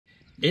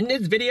In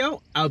this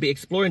video, I'll be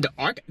exploring the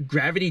Ark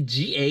Gravity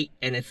G8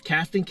 and its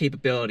casting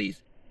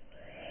capabilities.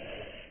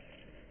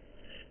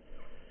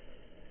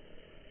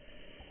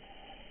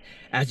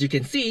 As you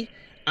can see,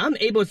 I'm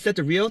able to set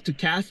the reel to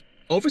cast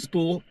over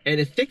spool and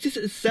it fixes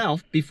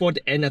itself before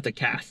the end of the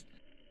cast.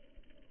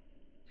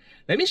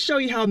 Let me show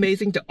you how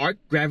amazing the Ark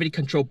Gravity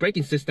Control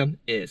Braking system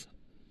is.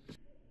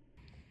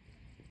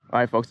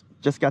 Alright folks,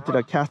 just got to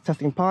the cast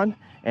testing pond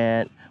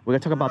and we're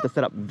going to talk about the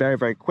setup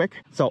very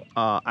quick. So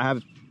I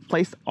have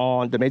placed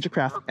on the major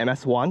craft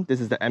MS1. This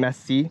is the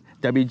MSC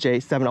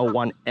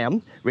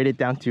WJ701M, rated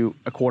down to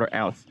 1/4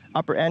 ounce.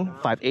 Upper end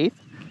 5/8,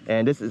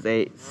 and this is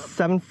a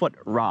 7-foot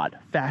rod,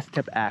 fast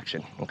tip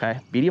action, okay?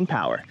 Medium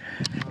power.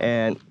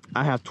 And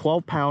I have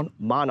 12-pound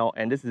mono,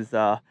 and this is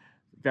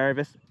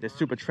Varivis, the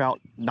Super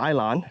Trout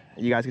nylon.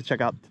 You guys can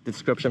check out the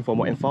description for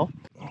more info.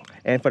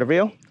 And for the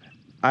reel,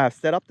 I have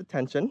set up the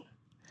tension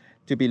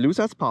to be loose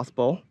as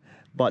possible,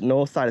 but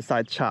no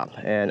side-to-side chop.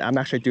 And I'm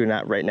actually doing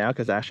that right now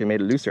because I actually made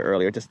it looser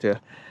earlier just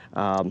to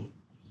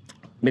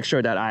make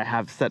sure that I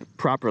have set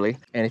properly.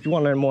 And if you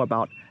want to learn more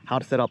about how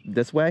to set up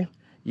this way,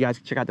 you guys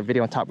can check out the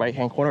video on top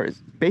right-hand corner.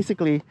 It's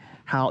basically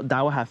how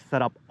raWr has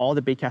set up all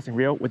the baitcasting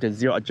reel with a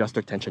zero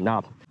adjuster tension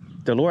knob.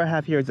 The lure I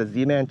have here is a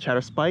Z-Man Chatter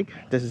Spike.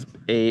 This is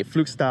a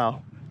fluke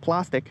style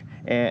plastic,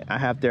 and I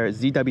have their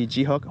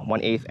ZWG hook,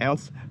 1/8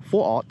 ounce,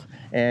 4/0.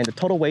 And the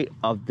total weight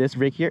of this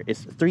rig here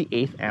is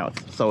 3/8 ounce.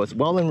 So it's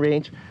well in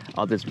range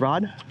of this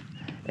rod.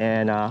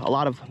 And a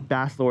lot of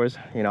bass lures,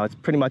 you know, it's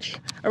pretty much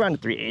around the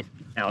 3/8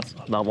 ounce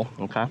level,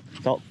 okay?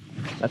 So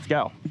let's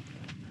go.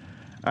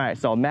 All right,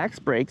 so max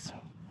brakes,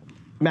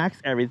 max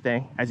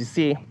everything. As you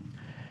see,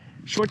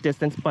 short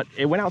distance, but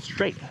it went out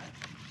straight.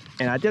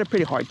 And I did a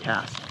pretty hard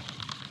cast.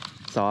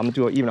 So I'm gonna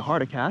do an even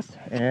harder cast,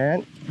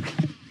 and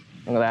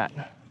look at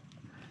that.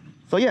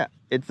 So yeah,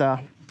 it's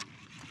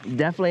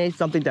definitely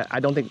something that I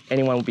don't think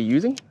anyone will be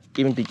using,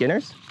 even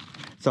beginners.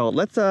 So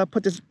let's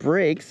put this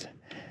brakes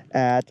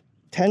at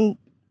 10,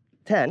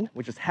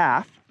 which is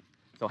half.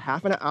 So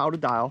half in the outer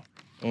dial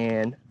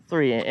and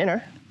 3 in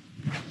inner.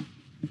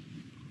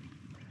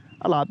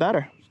 A lot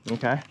better,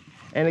 okay?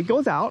 And it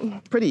goes out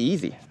pretty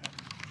easy.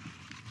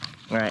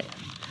 All right,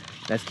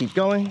 let's keep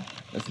going.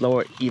 Let's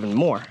lower it even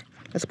more.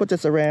 Let's put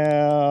this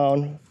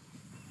around,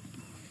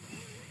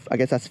 I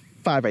guess that's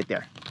 5 right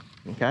there,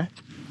 okay?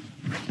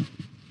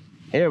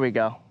 Here we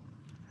go.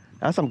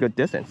 That's some good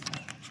distance.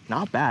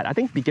 Not bad. I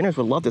think beginners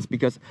would love this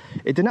because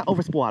it did not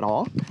overspool at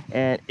all,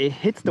 and it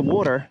hits the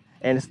water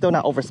and it's still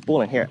not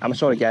overspooling. Here, I'm gonna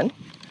show it again,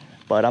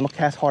 but I'm gonna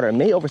cast harder. It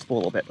may overspool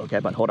a little bit, okay,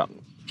 but hold up.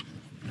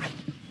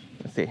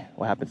 Let's see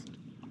what happens.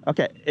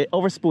 Okay, it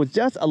overspools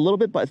just a little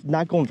bit, but it's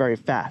not going very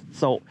fast.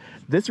 So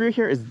this reel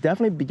here is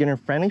definitely beginner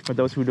friendly for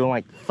those who don't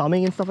like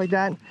thumbing and stuff like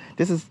that.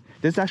 This is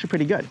actually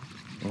pretty good,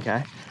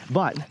 okay?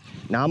 But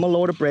now I'm gonna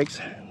lower the brakes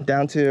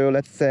down to,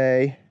 let's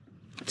say,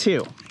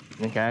 2,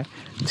 okay?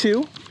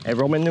 2 and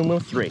Roman numeral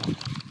 3.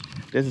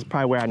 This is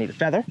probably where I need a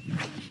feather.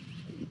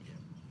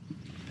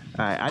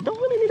 All right, I don't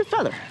really need a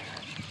feather.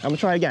 I'm gonna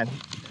try again.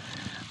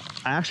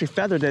 I actually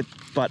feathered it,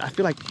 but I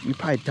feel like you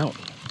probably don't.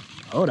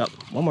 Hold up,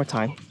 one more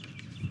time.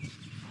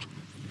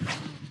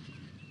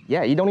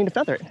 Yeah, you don't need to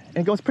feather it. And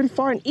it goes pretty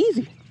far and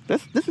easy.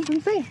 This is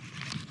insane.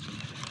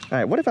 All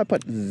right, what if I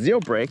put 0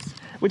 brakes,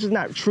 which is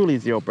not truly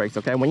 0 brakes,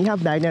 okay? When you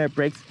have magnetic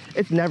brakes,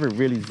 it's never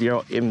really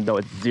 0, even though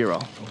it's 0,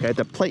 okay?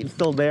 The plate is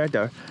still there,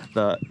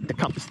 the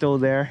cup is still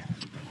there.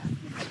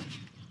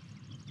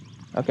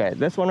 Okay,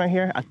 this one right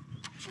here, I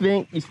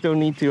think you still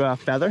need to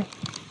feather.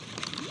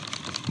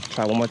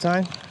 Try one more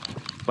time,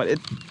 but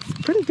it's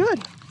pretty good.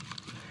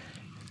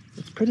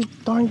 It's pretty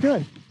darn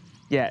good.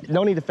 Yeah,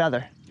 no need to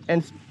feather,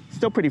 and it's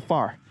still pretty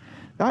far.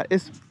 That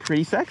is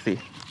pretty sexy.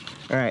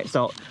 All right,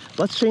 so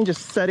let's change the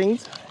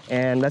settings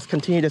and let's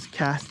continue this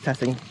cast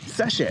testing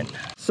session.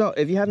 So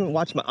if you haven't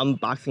watched my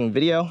unboxing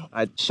video,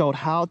 I showed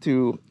how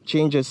to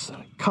change this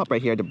cup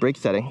right here, the brake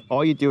setting.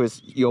 All you do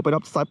is you open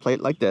up the side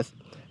plate like this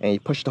and you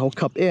push the whole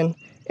cup in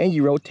and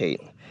you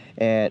rotate.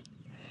 And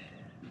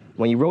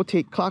when you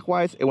rotate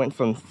clockwise, it went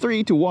from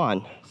 3 to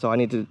 1. So I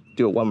need to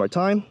do it one more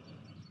time.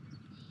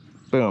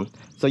 Boom.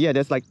 So yeah,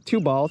 there's like 2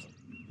 balls,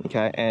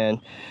 okay? And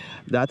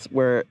that's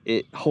where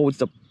it holds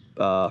the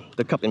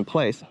cup in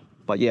place.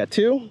 But yeah,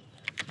 2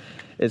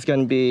 is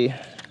gonna be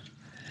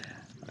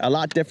a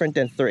lot different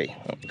than 3,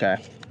 okay?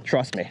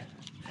 Trust me.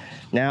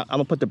 Now I'm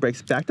gonna put the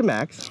brakes back to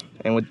max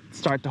and we'll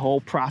start the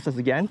whole process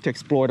again to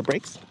explore the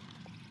brakes.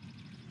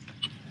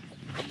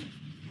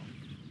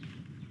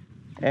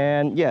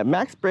 And yeah,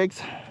 max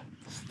brakes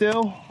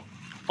still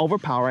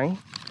overpowering.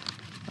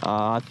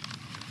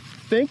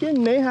 Think it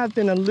may have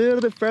been a little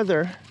bit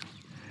further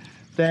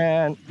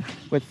than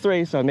with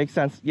 3, so it makes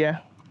sense. Yeah,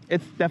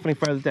 it's definitely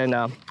further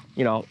than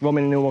you know,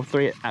 Roman numeral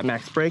 3 at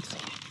max brakes.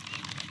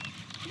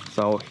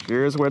 So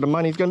here's where the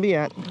money's gonna be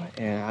at,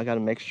 and I gotta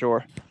make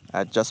sure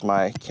I adjust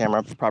my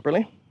camera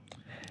properly.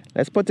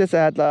 Let's put this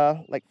at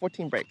like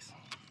 14 brakes,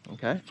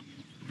 okay?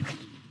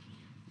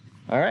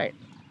 All right,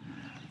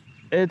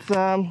 it's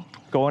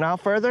going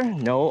out further,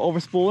 no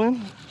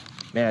overspooling.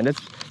 Man,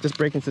 this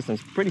braking system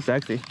is pretty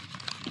sexy.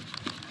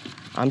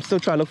 I'm still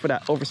trying to look for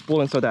that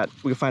overspooling so that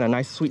we can find a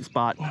nice sweet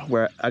spot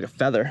where I can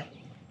feather.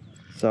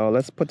 So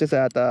let's put this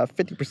at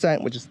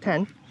 50%, which is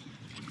 10.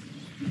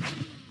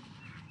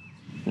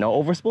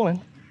 No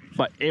overspooling,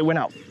 but it went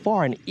out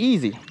far and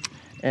easy.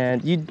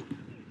 And you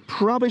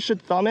probably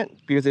should thumb it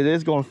because it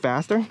is going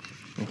faster,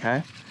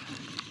 okay?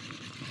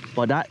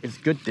 But that is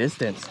good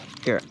distance.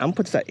 Here, I'm gonna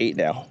put this at 8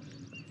 now.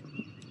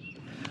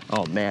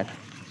 Oh man,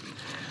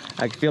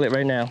 I can feel it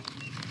right now.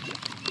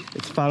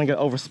 It's finally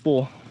gonna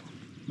overspool.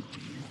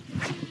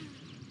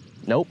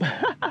 Nope,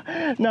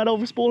 not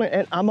overspooling,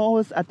 and I'm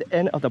always at the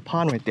end of the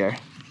pond right there.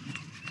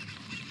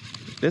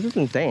 This is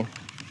insane.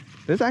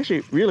 This is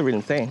actually really, really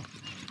insane.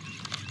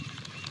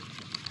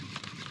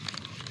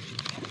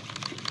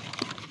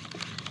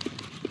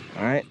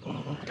 All right,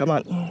 come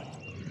on.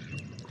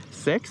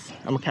 6,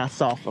 I'm gonna cast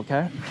soft,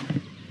 okay?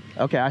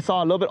 Okay, I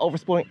saw a little bit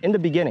overspooling in the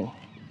beginning,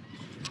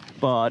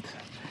 but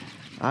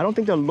I don't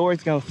think the lure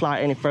is gonna fly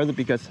any further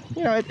because,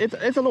 you know,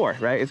 it's a lure,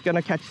 right? It's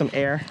gonna catch some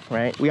air,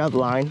 right? We have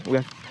line, we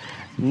have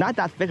not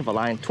that thick of a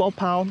line,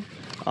 12-pound.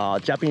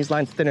 Japanese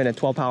line is thinner than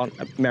 12-pound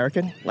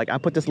American. Like I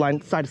put this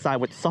line side to side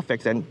with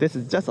suffix, and this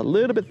is just a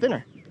little bit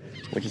thinner,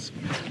 which is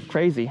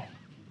crazy.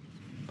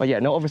 But yeah,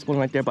 no overspooling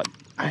right there, but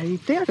I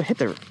think I could hit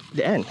the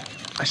end.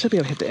 I should be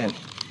able to hit the end.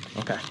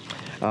 Okay.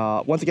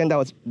 Once again, that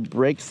was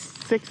break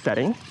 6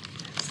 setting.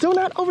 Still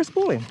not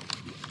overspooling.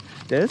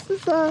 This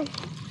is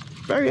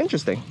very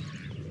interesting.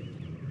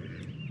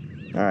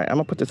 All right, I'm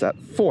gonna put this at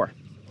 4,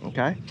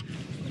 okay?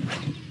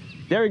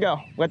 There we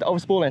go, we got the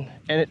overspooling,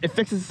 and it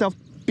fixes itself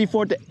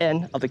before the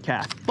end of the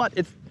cast, but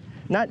it's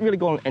not really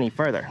going any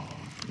further,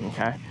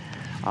 okay?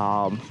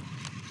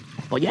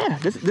 But yeah,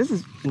 this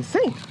is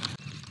insane.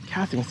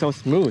 Casting so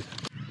smooth.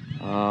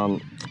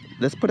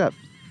 Let's put at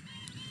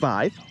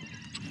 5.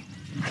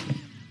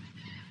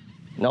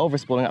 No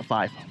overspooling at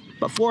 5,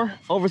 but 4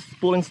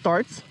 overspooling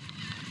starts.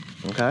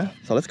 Okay,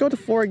 so let's go to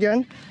 4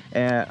 again,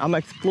 and I'm gonna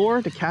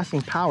explore the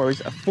casting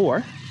powers of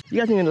 4. You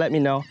guys need to let me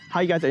know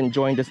how you guys are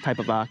enjoying this type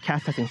of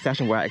cast testing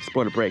session where I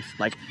explore the brakes.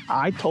 Like,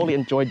 I totally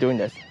enjoy doing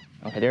this.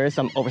 Okay, there is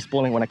some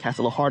overspooling when I cast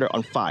a little harder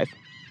on 5,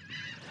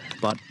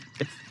 but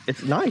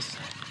it's nice.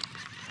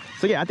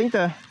 So yeah, I think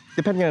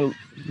depending on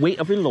the weight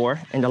of your lure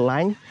and the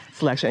line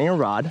selection in your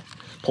rod,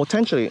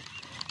 potentially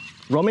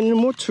Roman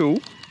numeral 2,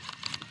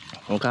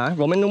 okay,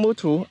 Roman numeral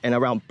 2 and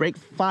around break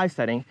 5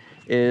 setting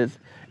is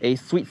a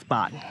sweet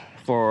spot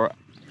for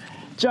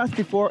just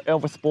before it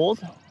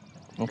overspools.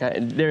 Okay,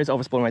 there is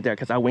overspooling right there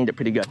because I winged it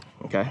pretty good.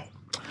 Okay,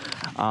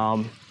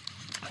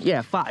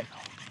 yeah, 5.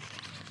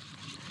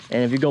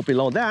 And if you go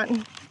below that,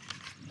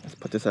 let's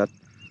put this at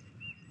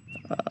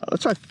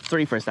let's try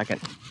 3 for a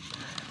second.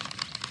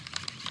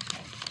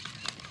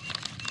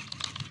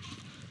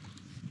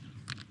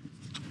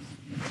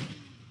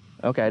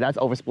 Okay, that's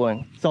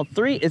overspooling. So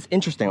 3 is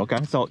interesting,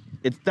 okay? So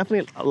it's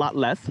definitely a lot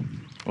less,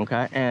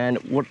 okay? And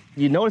what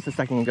you noticed a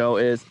second ago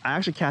is I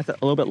actually casted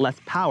a little bit less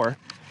power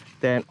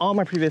than all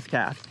my previous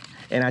casts,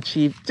 and I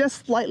achieved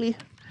just slightly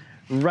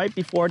right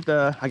before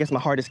the, I guess, my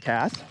hardest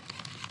cast.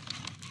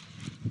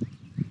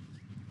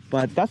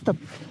 But that's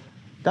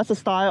the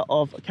style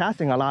of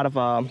casting a lot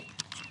of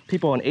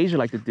people in Asia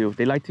like to do.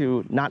 They like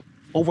to not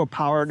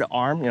overpower the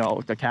arm, you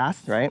know, the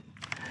cast, right?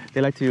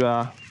 They like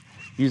to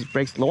use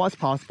brakes low as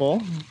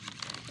possible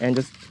and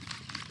just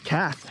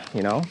cast,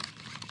 you know.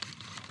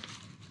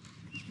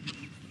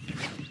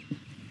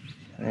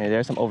 And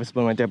there's some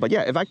overspooling right there. But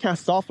yeah, if I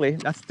cast softly,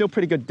 that's still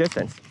pretty good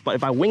distance. But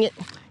if I wing it,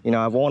 you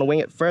know, I want to wing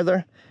it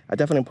further, I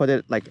definitely put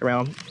it like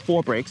around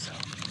 4 brakes.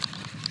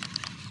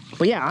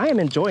 But yeah, I am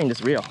enjoying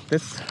this reel.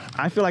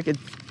 I feel like it's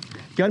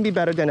gonna be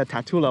better than the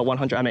Tatula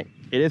 100. I mean,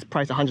 it is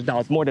priced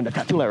 $100 more than the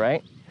Tatula,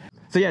 right?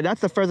 So yeah, that's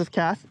the furthest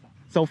cast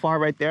so far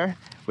right there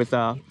with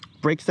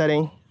brake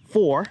setting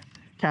 4,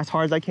 cast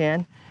hard as I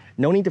can.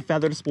 No need to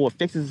feather the spool, it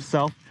fixes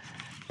itself,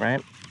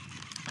 right?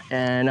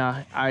 And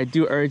I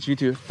do urge you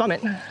to thumb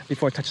it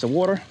before it touches the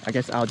water. I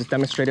guess I'll just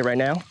demonstrate it right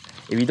now.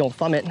 If you don't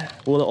thumb it,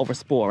 will it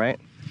overspool, right?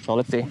 So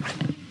let's see.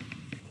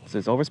 So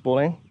it's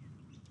overspooling,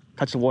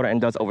 touch the water and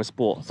does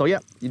overspool. So yeah,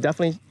 you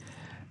definitely,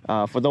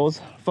 for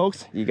those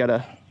folks, you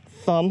gotta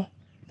thumb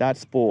that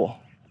spool.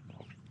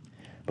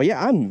 But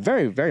yeah, I'm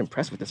very, very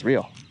impressed with this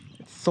reel.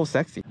 It's so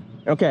sexy.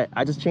 Okay,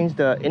 I just changed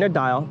the inner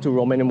dial to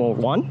Roman numeral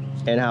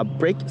 1 and have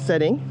brake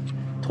setting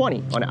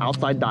 20 on the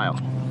outside dial.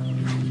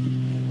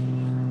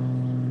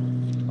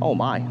 Oh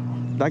my,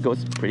 that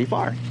goes pretty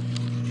far.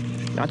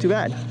 Not too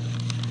bad.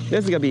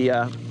 This is gonna be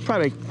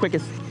probably the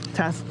quickest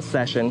test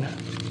session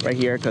right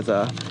here because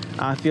I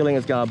have a feeling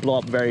it's gonna blow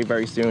up very,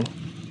 very soon.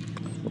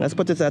 Let's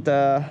put this at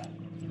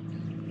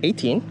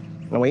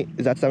 18. No wait,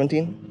 is that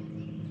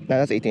 17? No,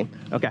 that's 18.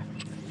 Okay.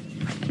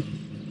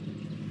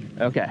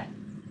 Okay.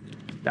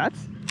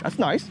 That's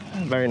nice,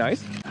 very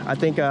nice. I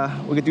think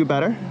we could do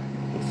better.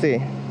 Let's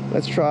see.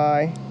 Let's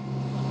try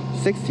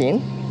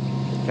 16.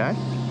 Okay.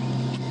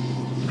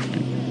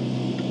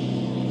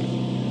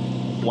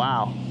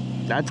 Wow,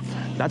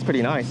 that's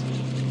pretty nice.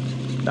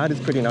 That is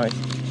pretty nice.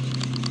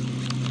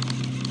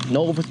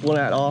 No overspooling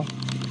at all.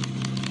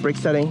 Brake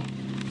setting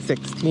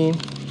 16.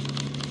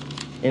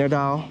 Inner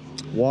dial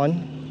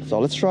 1. So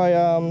let's try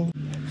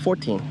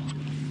 14.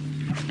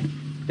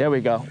 There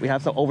we go. We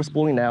have some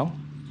overspooling now.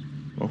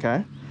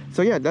 Okay.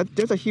 So yeah,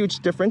 there's a huge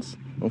difference.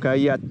 Okay.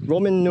 Yeah,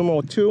 Roman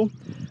numeral 2,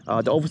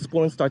 the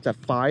overspooling starts at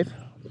 5,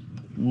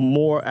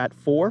 more at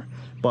 4.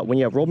 But when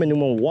you have Roman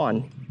numeral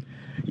 1,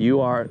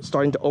 you are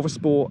starting to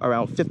overspool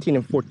around 15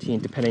 and 14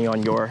 depending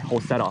on your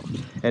whole setup.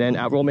 And then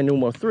at Roman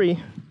numeral 3,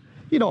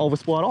 you don't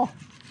overspool at all.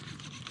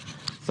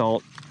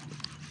 So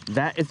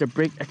that is the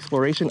brake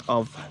exploration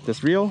of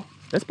this reel.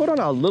 Let's put on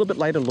a little bit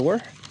lighter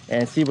lure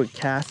and see if we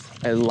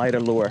cast a lighter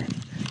lure.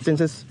 Since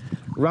this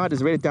rod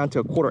is rated down to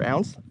a 1/4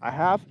 ounce, I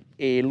have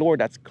a lure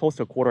that's close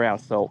to a 1/4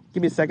 ounce. So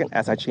give me a second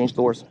as I change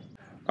lures.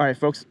 All right,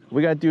 folks,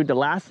 we're gonna do the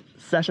last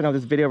session of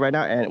this video right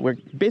now, and we're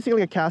basically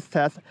gonna cast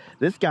test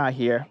this guy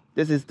here.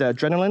 This is the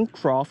Adrenaline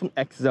Crawl from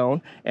X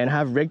Zone, and I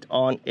have rigged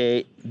on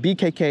a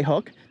BKK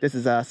hook. This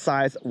is a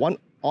size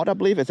 1/0, I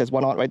believe. It says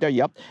 1/0 right there,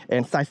 yep.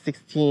 And size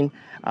 16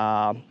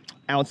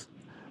 ounce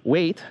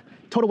weight.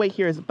 Total weight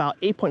here is about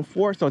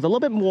 8.4, so it's a little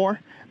bit more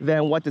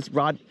than what this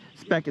rod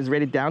spec is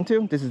rated down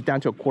to. This is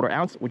down to a 1/4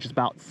 ounce, which is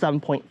about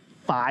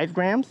 7.5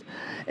 grams.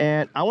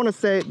 And I want to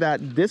say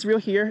that this reel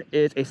here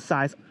is a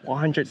size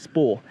 100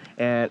 spool.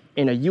 And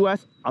in the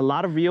US, a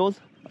lot of reels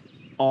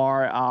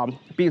are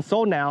being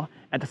sold now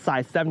at the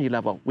size 70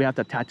 level. We have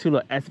the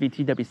Tatula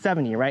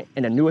SVTW70, right?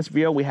 And the newest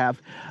reel we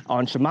have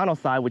on Shimano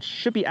side, which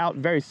should be out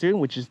very soon,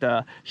 which is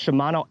the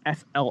Shimano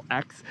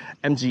SLX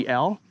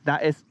MGL.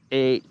 That is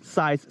a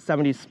size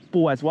 70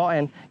 spool as well.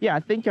 And yeah, I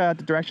think the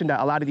direction that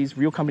a lot of these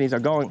reel companies are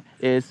going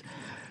is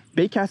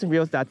bait casting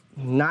reels that's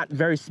not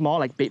very small,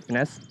 like Bait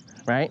Finesse,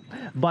 right?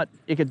 But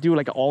it could do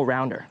like an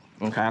all-rounder,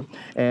 okay?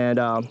 And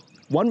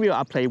one reel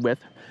I played with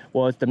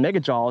was the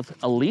Mega Jaws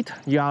Elite.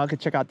 Y'all can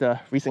check out the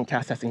recent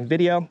cast testing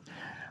video.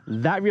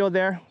 That reel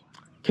there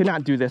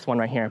cannot do this one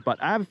right here,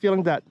 but I have a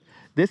feeling that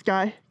this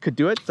guy could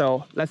do it,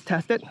 so let's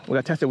test it. We're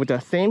gonna test it with the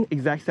same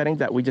exact settings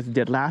that we just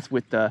did last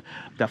with the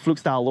fluke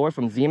style lure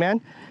from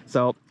Z-Man.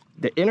 So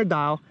the inner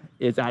dial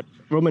is at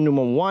Roman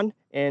numeral 1,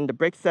 and the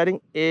brake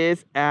setting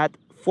is at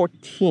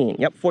 14.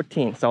 Yep,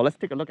 14. So let's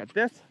take a look at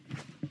this.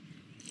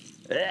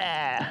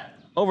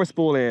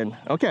 Overspooling.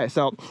 Okay,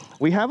 so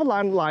we have a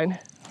line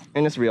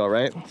in this reel,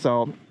 right?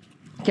 So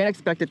can't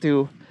expect it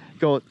to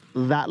go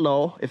that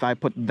low if I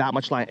put that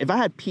much line. If I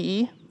had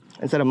PE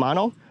instead of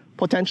mono,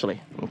 potentially,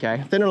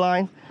 okay? Thinner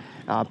line,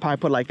 probably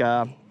put like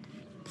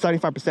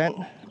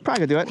 75%,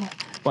 probably could do it.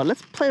 But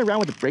let's play around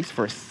with the brakes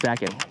for a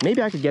second.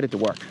 Maybe I could get it to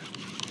work.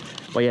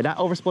 But yeah, that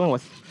overspooling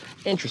was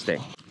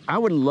interesting. I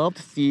would love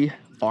to see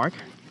Ark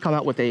come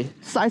out with a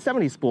size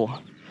 70 spool.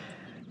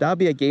 That would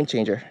be a game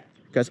changer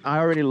because I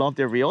already love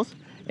their reels.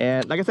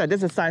 And like I said,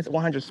 this is size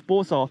 100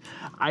 spool, so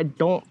I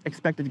don't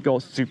expect it to go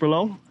super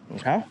low,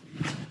 okay?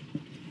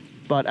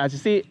 But as you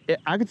see,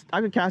 I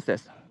could cast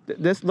this.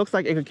 This looks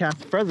like it could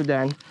cast further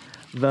than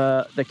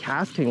the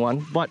casting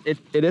one, but it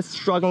is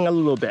struggling a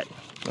little bit.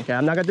 Okay,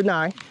 I'm not gonna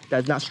deny that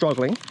it's not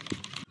struggling.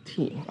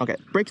 Okay,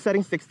 brake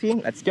setting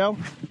 16, let's go.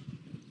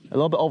 A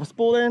little bit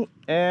overspooling,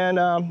 and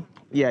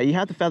yeah, you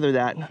have to feather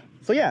that.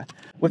 So yeah,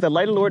 with a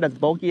lighter lure that's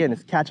bulky and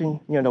it's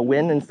catching, you know, the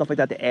wind and stuff like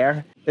that, the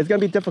air, it's gonna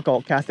be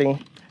difficult casting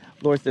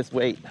lures this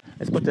weight.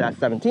 Let's put to that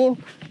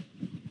 17.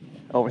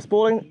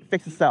 Overspooling,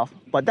 fix itself.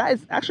 But that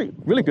is actually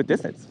really good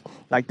distance.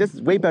 Like this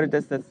is way better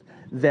distance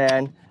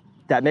than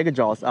that Mega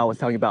Jaws I was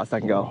telling you about a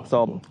second ago.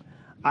 So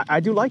I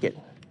do like it.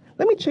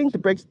 Let me change the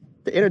brakes,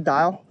 the inner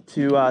dial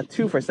to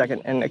 2 for a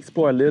second and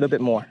explore a little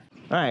bit more.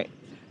 All right,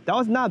 that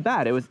was not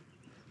bad. It was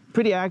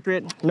pretty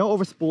accurate, no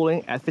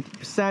overspooling at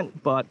 50%,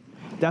 but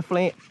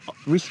definitely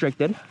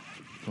restricted,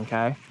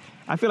 okay?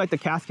 I feel like the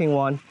casting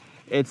one,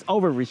 it's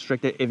over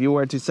restricted if you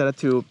were to set it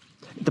to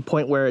the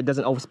point where it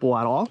doesn't overspool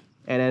at all.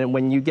 And then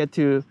when you get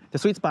to the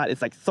sweet spot,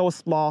 it's like so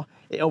small,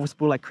 it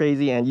overspool like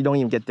crazy and you don't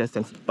even get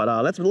distance. But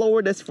let's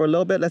lower this for a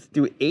little bit. Let's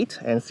do 8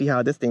 and see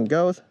how this thing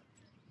goes.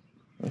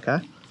 Okay.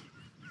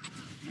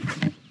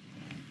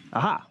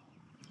 Aha.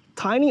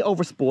 Tiny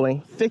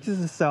overspooling,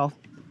 fixes itself,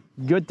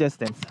 good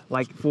distance.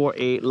 Like for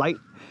a light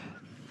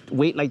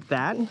weight like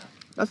that,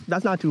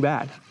 that's not too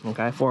bad,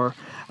 okay, for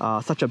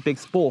such a big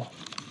spool.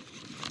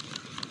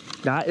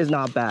 That is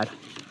not bad.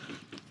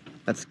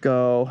 Let's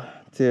go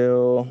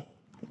to...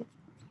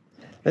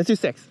 Let's do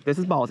 6. This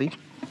is ballsy.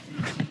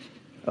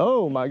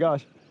 Oh my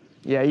gosh.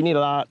 Yeah, you need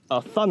a lot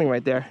of thumbing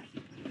right there.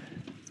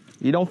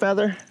 You don't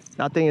feather,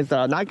 that thing is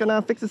not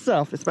gonna fix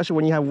itself, especially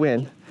when you have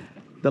wind.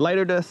 The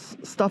lighter the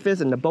stuff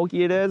is and the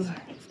bulky it is,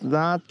 it's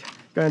not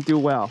gonna do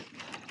well.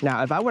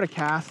 Now, if I were to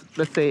cast,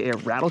 let's say a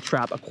rattle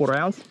trap, a 1/4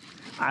 ounce,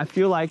 I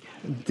feel like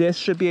this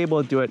should be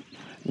able to do it,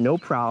 no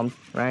problems,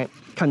 right?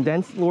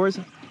 Condensed lures,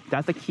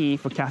 that's the key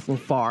for casting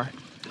far,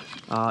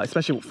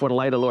 especially for the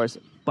lighter lures.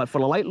 But for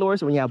the light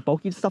lures, when you have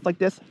bulky stuff like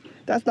this,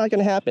 that's not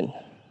gonna happen.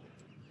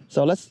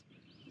 So let's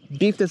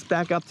beef this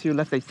back up to,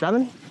 let's say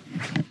 7.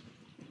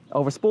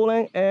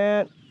 Overspooling,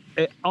 and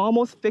it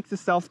almost fixed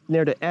itself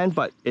near the end,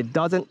 but it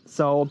doesn't.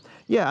 So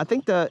yeah, I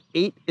think the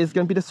 8 is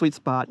gonna be the sweet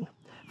spot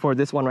for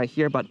this one right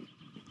here, but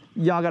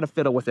y'all gotta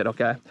fiddle with it,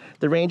 okay?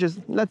 The ranges,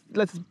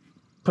 let's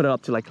put it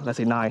up to like, let's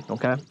say 9,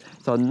 okay?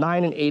 So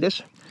 9 and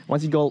 8-ish.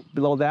 Once you go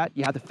below that,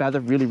 you have to feather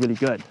really, really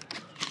good.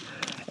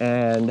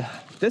 And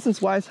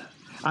distance-wise,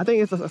 I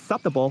think it's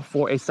acceptable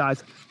for a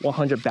size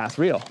 100 bass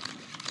reel.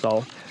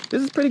 So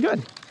this is pretty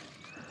good.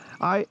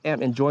 I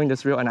am enjoying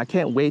this reel and I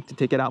can't wait to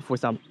take it out for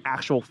some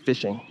actual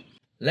fishing.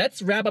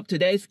 Let's wrap up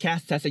today's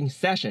cast testing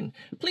session.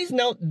 Please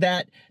note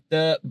that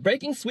the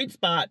braking sweet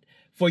spot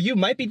for you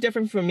might be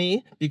different from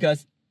me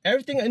because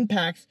everything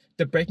impacts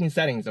the braking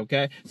settings,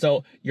 okay?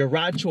 So your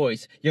rod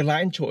choice, your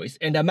line choice,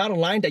 and the amount of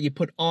line that you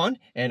put on,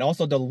 and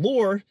also the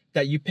lure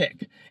that you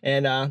pick.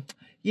 And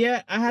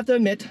yeah, I have to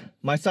admit,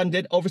 my son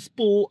did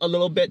overspool a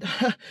little bit.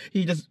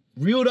 He just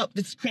reeled up,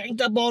 just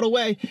cranked up all the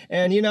way.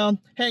 And you know,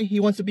 hey,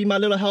 he wants to be my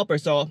little helper,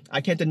 so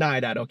I can't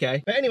deny that,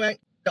 okay? But anyway,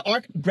 the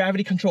Ark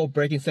Gravity Control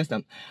Braking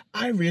system,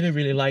 I really,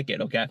 really like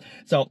it, okay?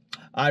 So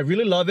I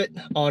really love it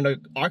on the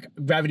Ark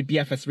Gravity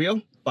BFS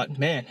reel, but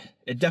man,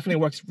 it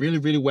definitely works really,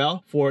 really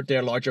well for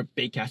their larger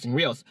bait casting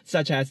reels,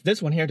 such as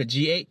this one here, the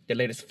G8, the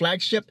latest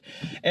flagship.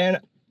 And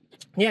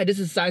yeah, this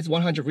is size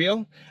 100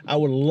 reel. I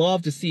would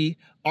love to see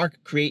Ark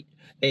create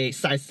a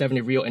size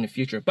 70 reel in the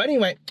future. But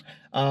anyway,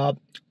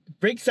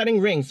 brake setting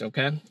rings,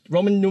 okay?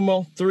 Roman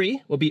numeral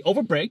 3 will be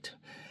over braked,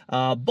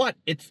 but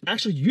it's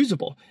actually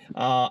usable.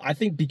 I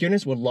think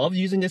beginners will love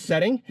using this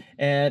setting.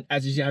 And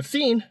as you have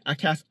seen, I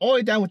cast all the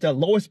way down with the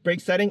lowest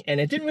brake setting, and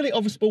it didn't really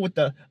overspool with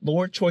the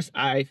lure choice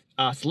I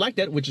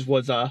selected, which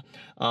was the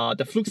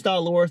fluke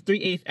style lure,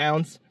 3/8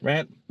 ounce,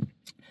 right?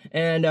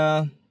 And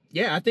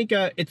yeah, I think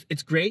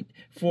it's great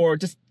for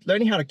just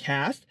learning how to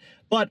cast,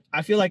 but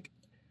I feel like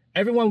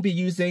everyone will be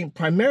using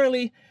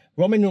primarily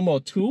Roman numeral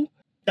 2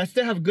 that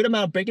still have a good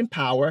amount of braking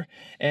power,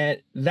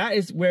 and that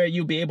is where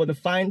you'll be able to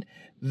find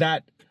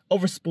that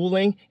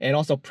overspooling and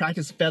also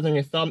practice feathering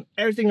your thumb,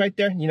 everything right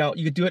there. You know,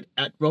 you could do it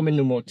at Roman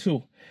numeral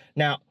 2.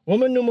 Now,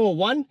 Roman numeral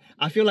 1,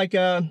 I feel like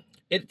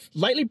it's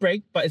lightly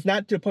braked, but it's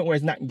not to the point where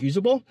it's not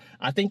usable.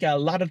 I think a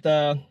lot of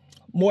the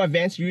more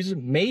advanced users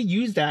may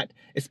use that,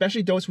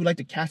 especially those who like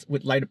to cast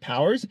with lighter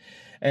powers,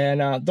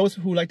 and those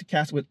who like to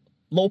cast with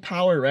low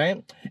power,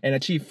 right, and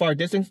achieve far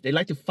distance, they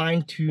like to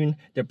fine tune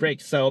their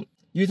brakes. So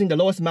using the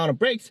lowest amount of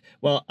brakes,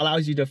 well,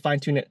 allows you to fine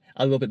tune it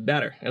a little bit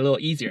better, a little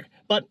easier.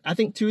 But I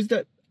think 2 is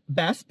the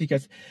best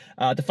because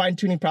the fine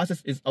tuning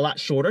process is a lot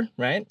shorter,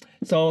 right?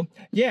 So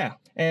yeah,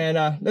 and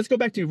let's go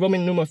back to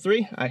Roman numeral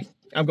 3.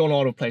 I'm going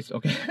all over the place,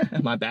 okay,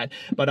 my bad.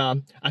 But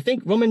I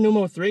think Roman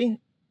numeral 3,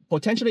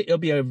 potentially it'll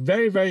be a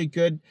very, very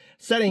good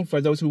setting for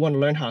those who want to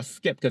learn how to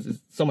skip because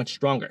it's so much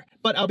stronger.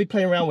 But I'll be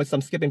playing around with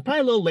some skipping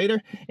probably a little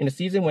later in the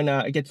season when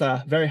it gets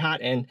very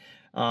hot and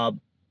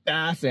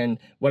bass and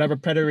whatever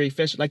predatory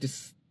fish like to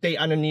stay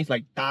underneath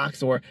like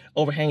docks or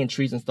overhanging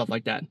trees and stuff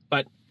like that.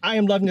 But I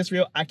am loving this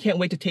reel. I can't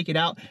wait to take it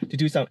out to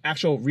do some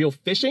actual real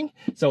fishing.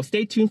 So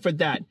stay tuned for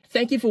that.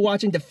 Thank you for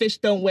watching The Fish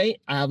Don't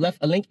Wait. I have left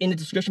a link in the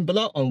description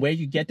below on where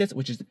you get this,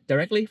 which is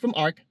directly from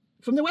Ark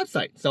from the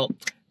website. So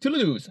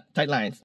toodaloos, tight lines.